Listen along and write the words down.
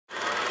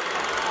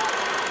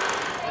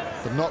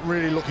but not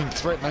really looking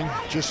threatening,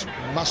 just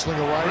muscling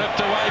away. Ripped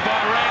away by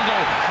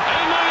Randall.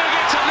 Umaga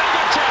gets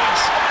another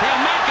chance.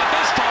 He'll make it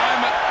this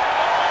time.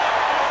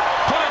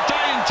 Put it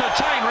down to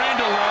Tane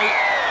Randall, though.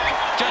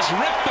 Just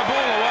ripped the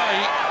ball away,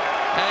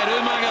 and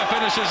Umaga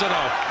finishes it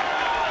off.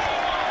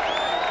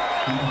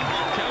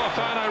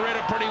 Califano read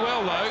it pretty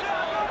well, though.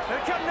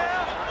 Here come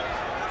now.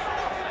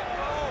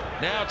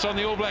 Now it's on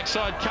the All Black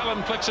side.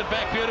 Cullen flicks it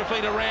back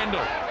beautifully to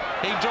Randall.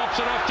 He drops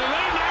it off to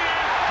Umaga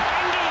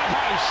under the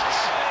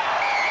posts.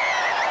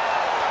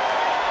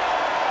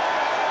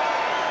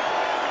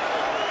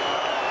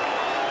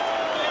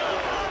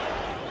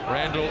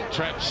 Randall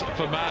traps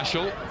for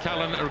Marshall.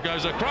 Cullen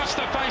goes across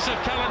the face of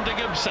Cullen to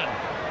Gibson.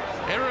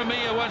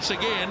 Eremia once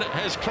again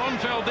has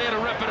Kronfeld there to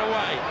rip it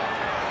away.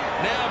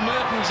 Now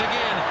Mertens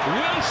again.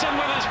 Wilson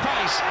with his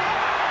pace.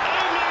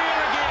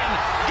 Umaga again.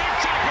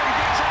 Gets up and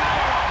gets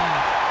another one.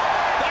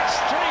 That's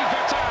 3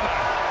 for Tana.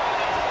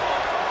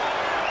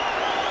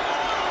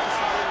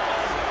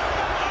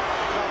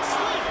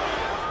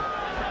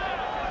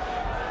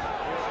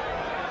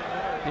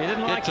 He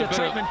didn't like the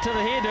treatment to the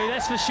hairdo,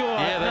 that's for sure.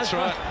 Yeah, that's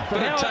right.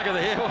 Bit of tug of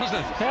the hair, wasn't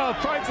it? How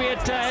appropriate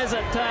is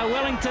it?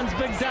 Wellington's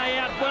big day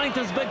out,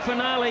 Wellington's big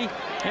finale,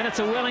 and it's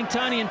a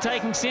Wellingtonian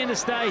taking centre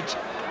stage.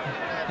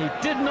 He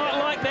did not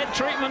like that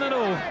treatment at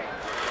all.